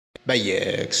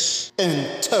Bayeks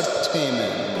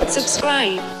Entertainment.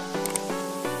 Subscribe.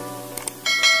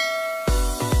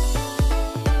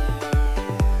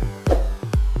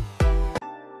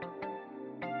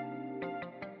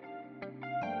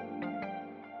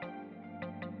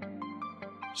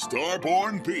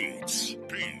 Starborn Beats.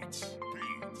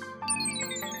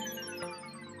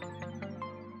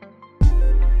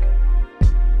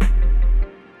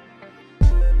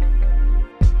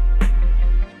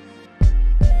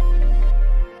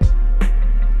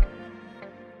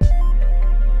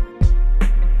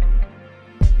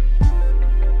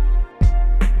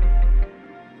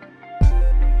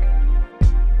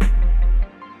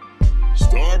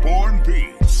 Starborn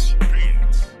Beats.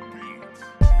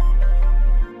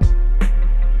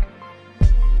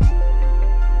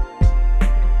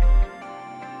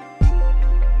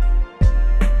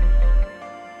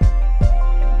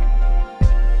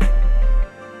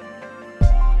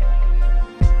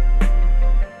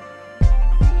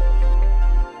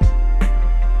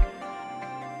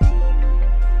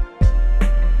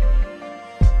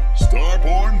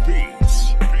 Starborn Beats.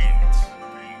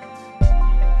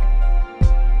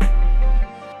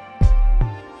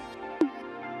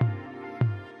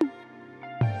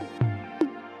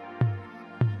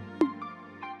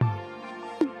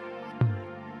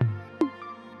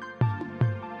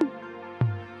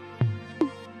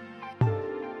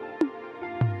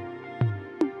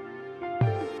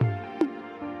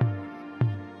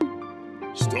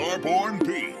 Starborn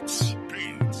Beats.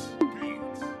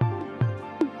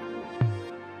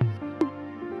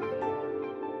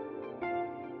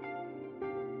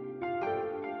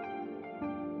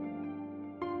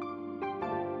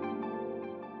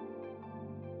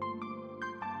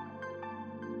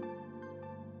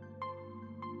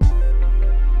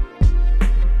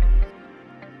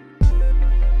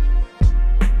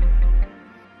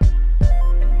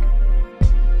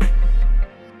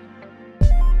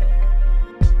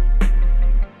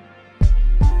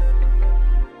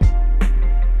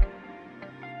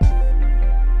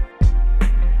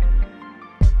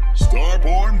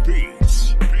 Starborn Beats.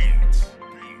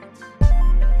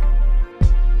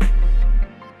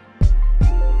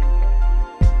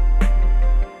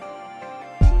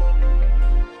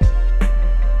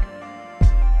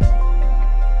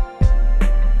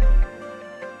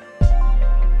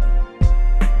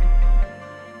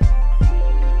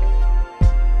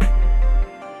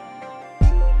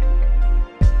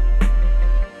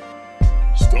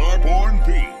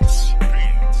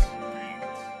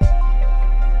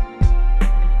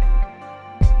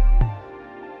 Starborn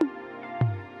Beats.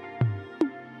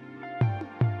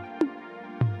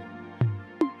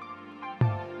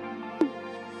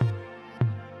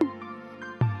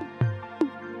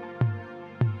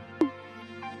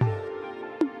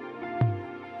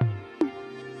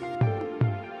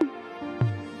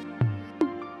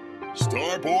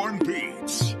 Starborn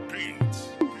Beats.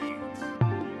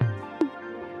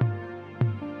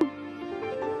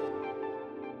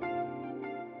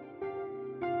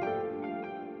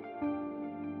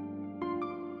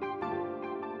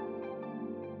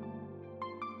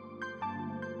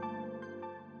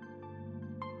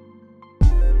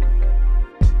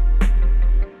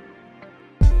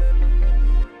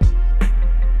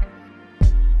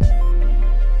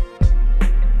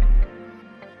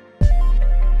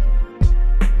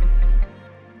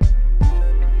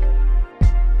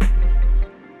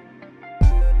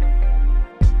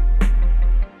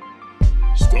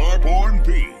 Starborn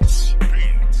Beats.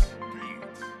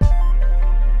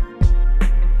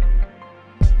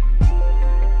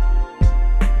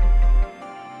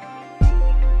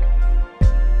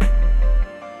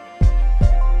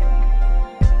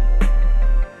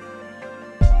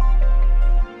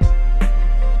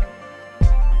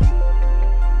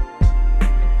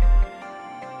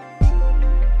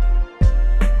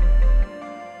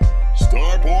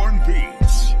 Starborn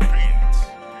Beats.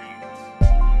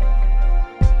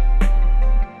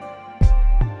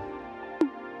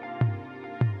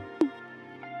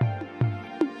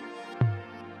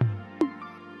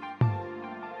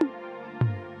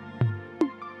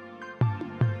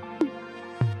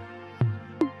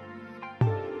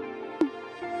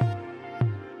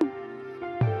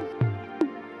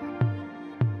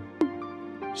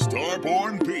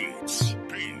 Starborn Beats.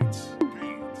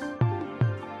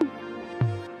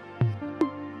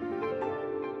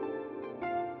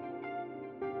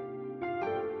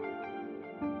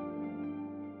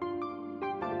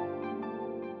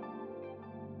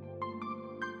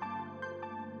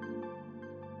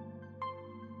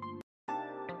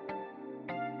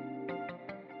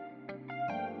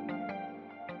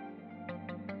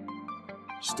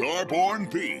 Starborn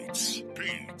Beats.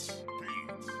 Beats.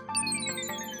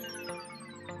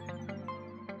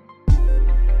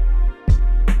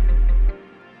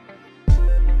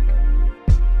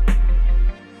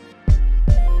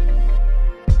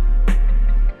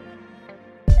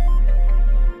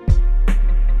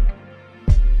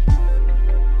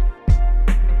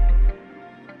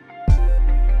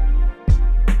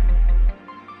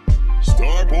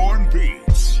 Starborn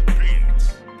Beats.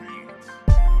 Beats.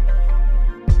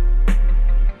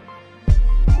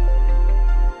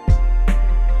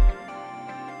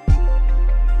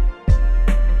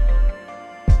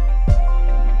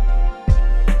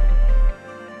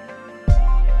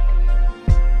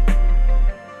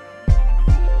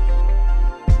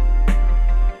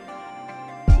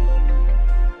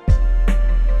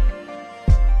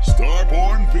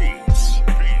 Starborn Beats.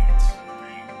 Beats.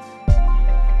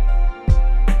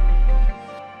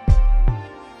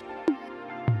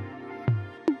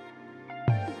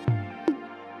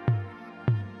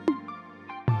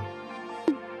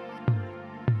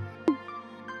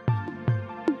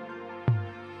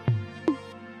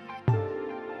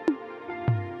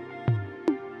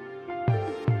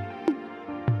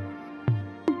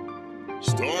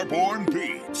 Starborn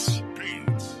Beats.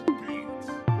 Beats.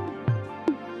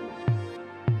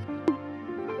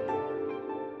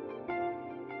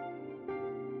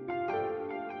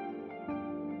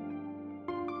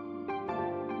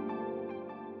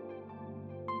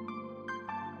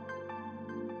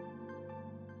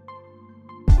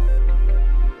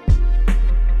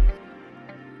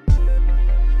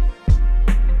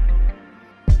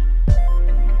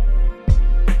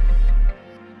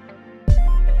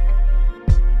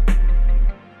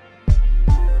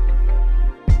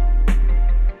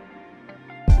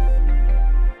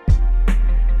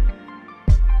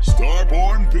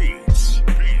 Starborn Beats.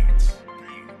 Beats.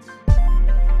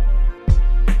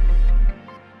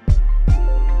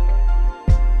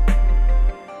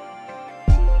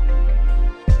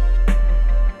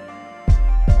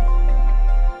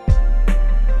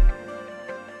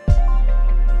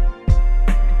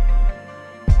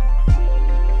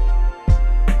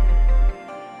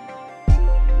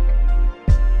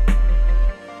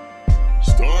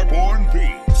 Starborn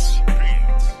Beats.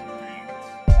 Beats.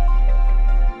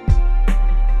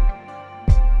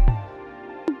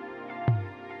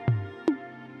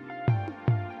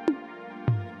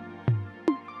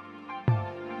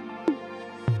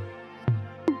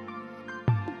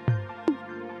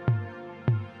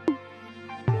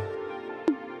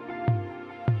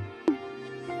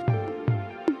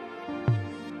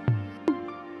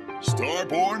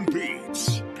 Starborn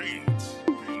Beats. Beats.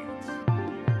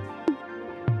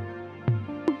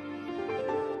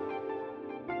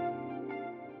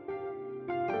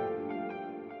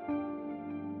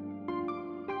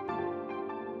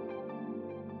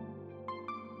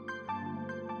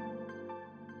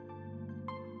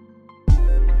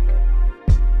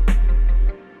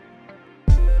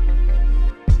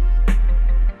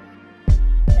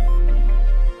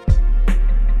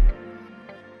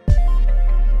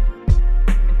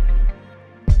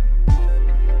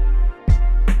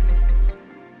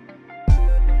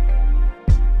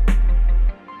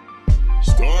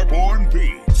 Starborn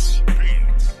Beats.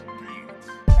 Beats.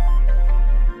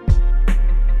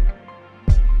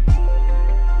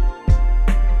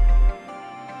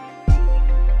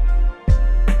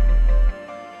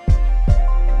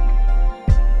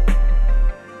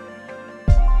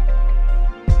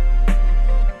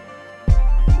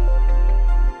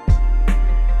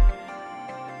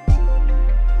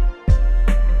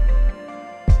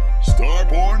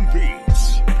 Starborn Beats.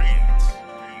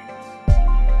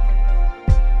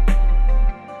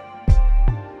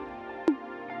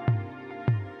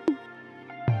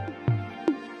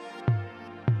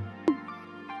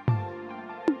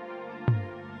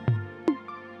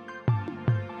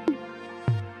 Beats.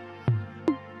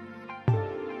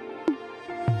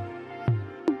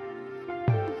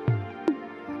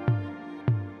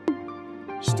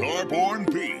 Starborn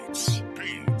Beats.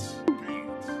 Beats.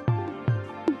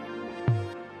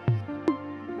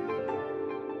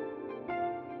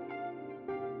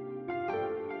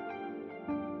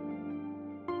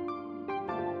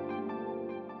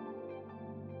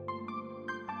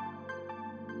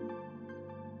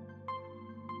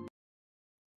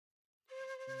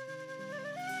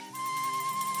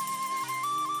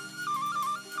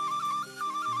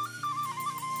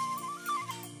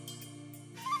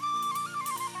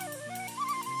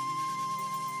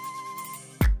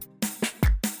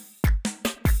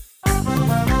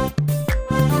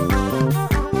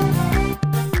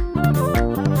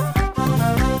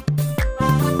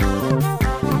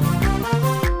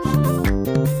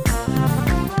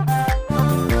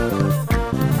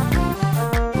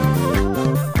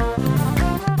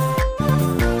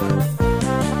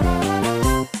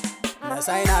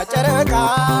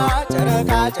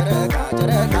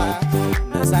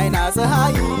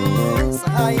 ፀሐይ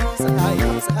ፀሐይ ፀሐይ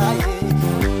ፀሐይ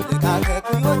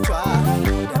ለካከኩዮቿ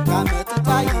ደምቃ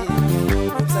ምትታይ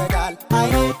ይብሰዳል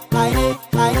አይኔ አይኔ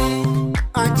አይኔ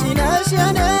አንቺ ነሽ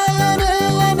የኔ የኔ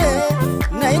የኔ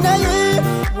ነይ ነይ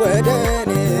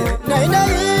ወደኔ ነይ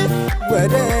ነይ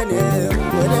ወደኔ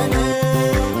ወደኔ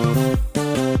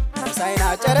ሳይና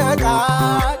ጨረቃ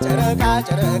ጨረቃ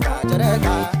ጨረቃ ጨረቃ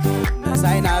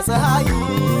ሳይና ፀሐይ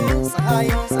ፀሐይ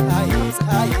ፀሐይ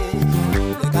ፀሐይ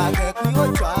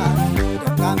ለካከኩዮቿ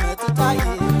ደምቃ ምትታይ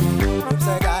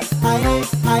ይብሰዳል አይኔ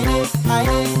አይኔ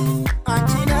አይኔ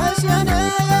አንቺ ነሽ የኔ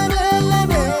የኔ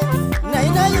የኔ ነይ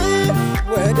ነይ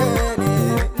ወደኔ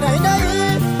ነይ ነይ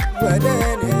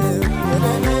ወደኔ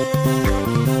ወደኔ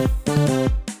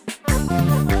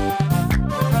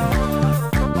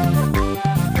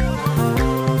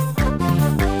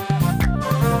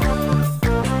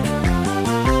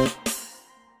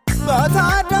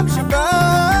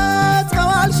በታደምሽበት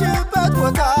በዋልሽበት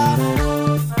ቦታ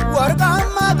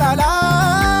ወርቃማ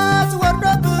ቃላት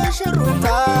ወርዶብሽ ሩታ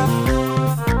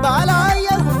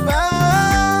ባላየሁበት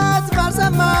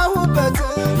ባልሰማሁበት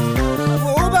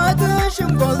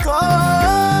ውበትሽም ጎልቶ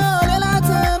ሌላ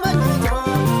ተመኝቶ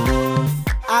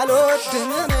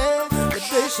አልወድም እኔ ልብሽ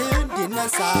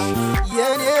እንዲነሳ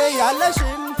የኔ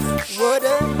ያለሽን ወደ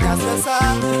ያስረሳ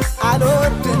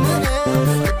አልወድም እኔ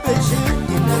ልብሽ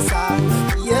እንዲነሳ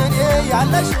የኔ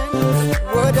ያለሽን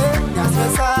ወደ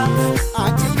ያስረሳ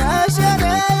አንቺ ነሽ የኔ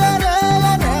የኔ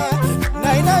የኔ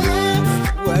ነይ ነይ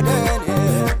ወደኔ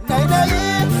ነይ ነይ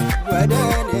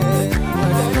ወደኔ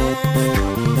ወደኔ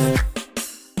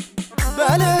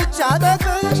በልቻ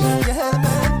ጠግብሽ የህልም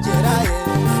እንጀራዬ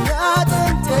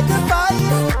የአጥንቴ ክፋይ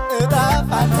ዕጣ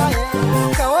ፋንታዬ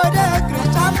ከወደ እግር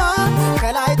ጫማ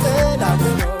ከላይ ጥላ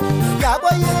ሆኖ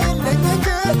ያቆይልኝ እንጂ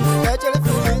ከጭልፊት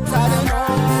ሳልኖ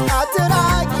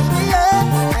አትራቂ ብዬ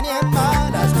እኔማ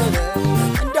ላስብልሽ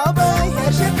እንደው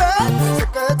በሄድሽበት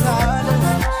ስቅታ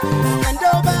ልልሽ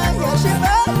እንደው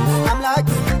በሄድሽበት አምላክ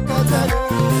ይከተልሽ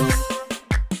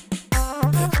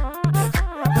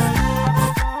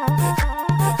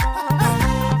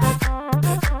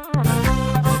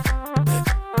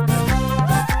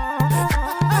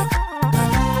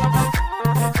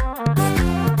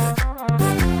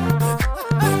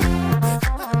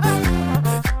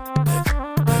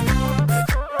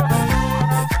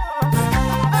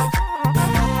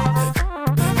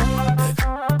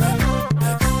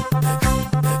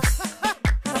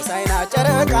ሳይና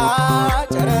ጨረቃ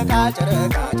ጨረቃ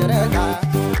ጨረቃ ጨረቃ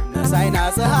ሳይና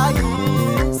ፀሐይ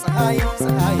ፀሐይ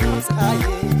ፀሐይ ፀሐይ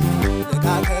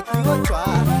ለካከኩዮቿ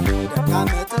ደምቃ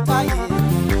ምትታይ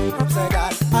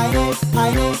ይብሰዳል አይኔ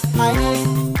አይኔ አይኔ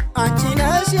አንቺ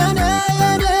ነሽ የኔ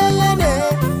የኔ የኔ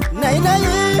ነይ ነይ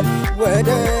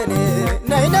ወደኔ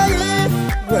ነይ ነይ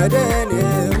ወደኔ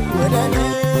ወደኔ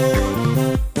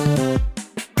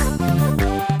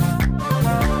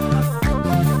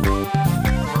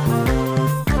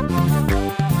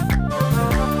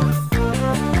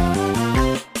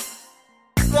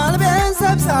ቀልቤን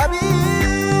ሰብሳቢ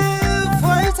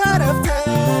ፎይታ ረፍቴ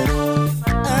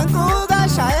እንቁ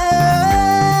ጋሻዬ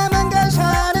መንገሻ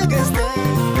ንግሥቴ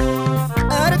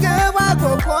እርግቧ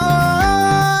ኮከብ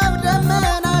ደመና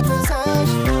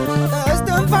ትሰሽ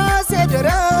እስትንፋሴ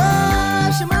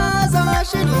ድረሽ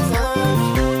መዓዛሽን ይዘሽ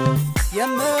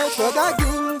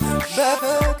የምትወጋግኝ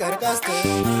በፍቅር ቀስት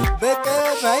ብቅ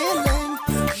በይልኝ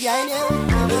የዓይኔ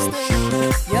ህብስት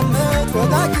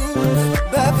የምትወጋግኝ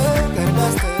በፍቅር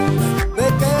ቀስት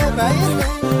ብቅ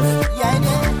በይልኝ የዓይኔ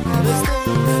ህብስት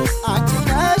አንቺ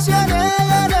ነሽ የኔ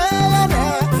የኔ የኔ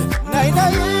ነይ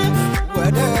ነይ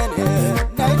ወደኔ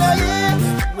ነይ ነይ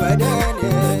ወደኔ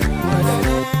ወደኔ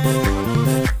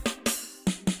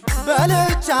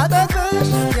በልቻ ጠግብሽ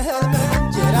የህልም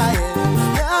እንጀራዬ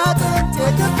የአጥንቴ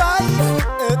ክፋይ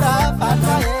ዕጣ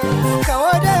ፋንታዬ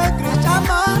ከወደ እግር ጫማ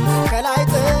ከላይ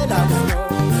ጥላ ሆኖ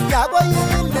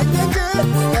ያቆይልኝ እንጂ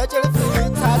ከጭልፊት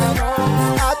ሳልኖ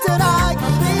አትራቂ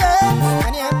ብዬ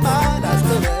እኔማ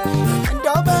ላስብልሽ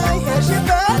እንደው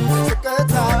በሄድሽበት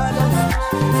ስቅታ ልልሽ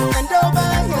እንደው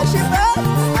በሄድሽበት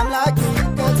አምላክ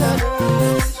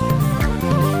ይከተልሽ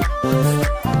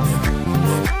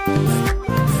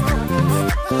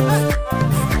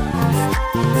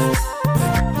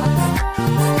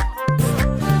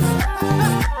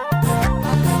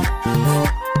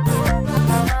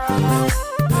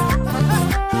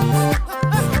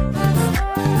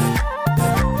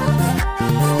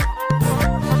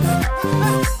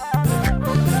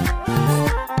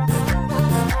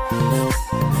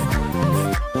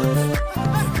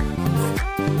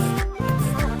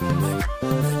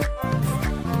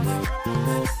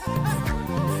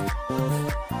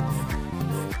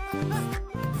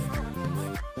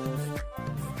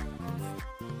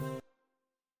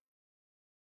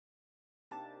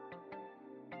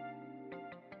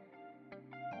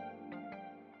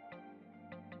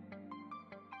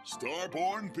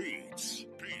Starborn Beats.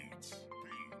 Beats.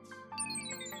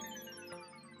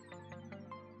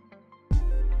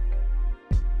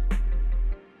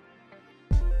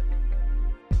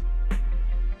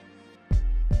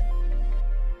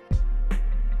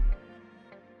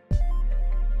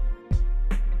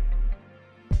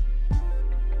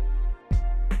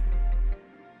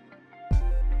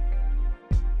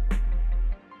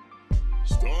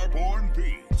 Starborn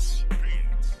Beats.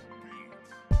 Beats.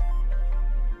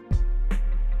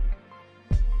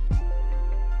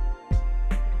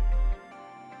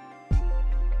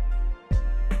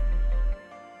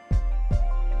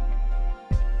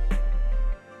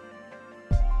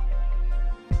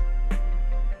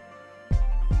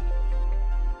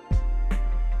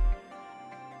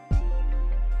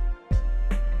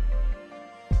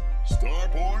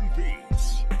 Starborn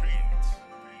Beats.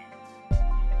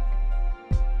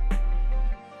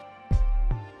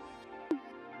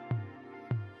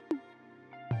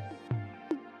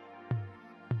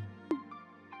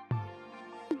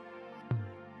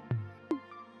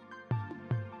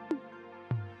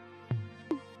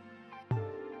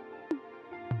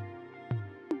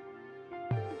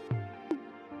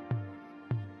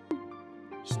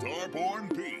 Starborn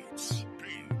Beats.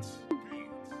 Beats.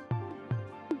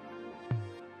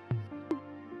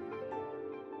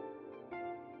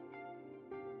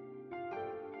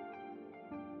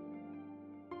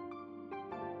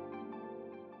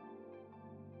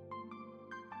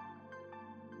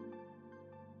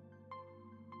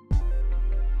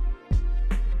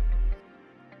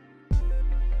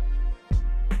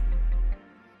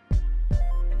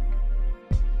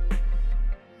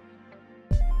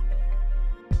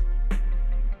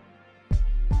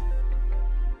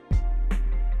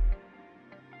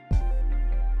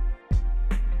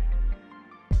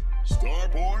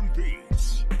 Starborn Beats.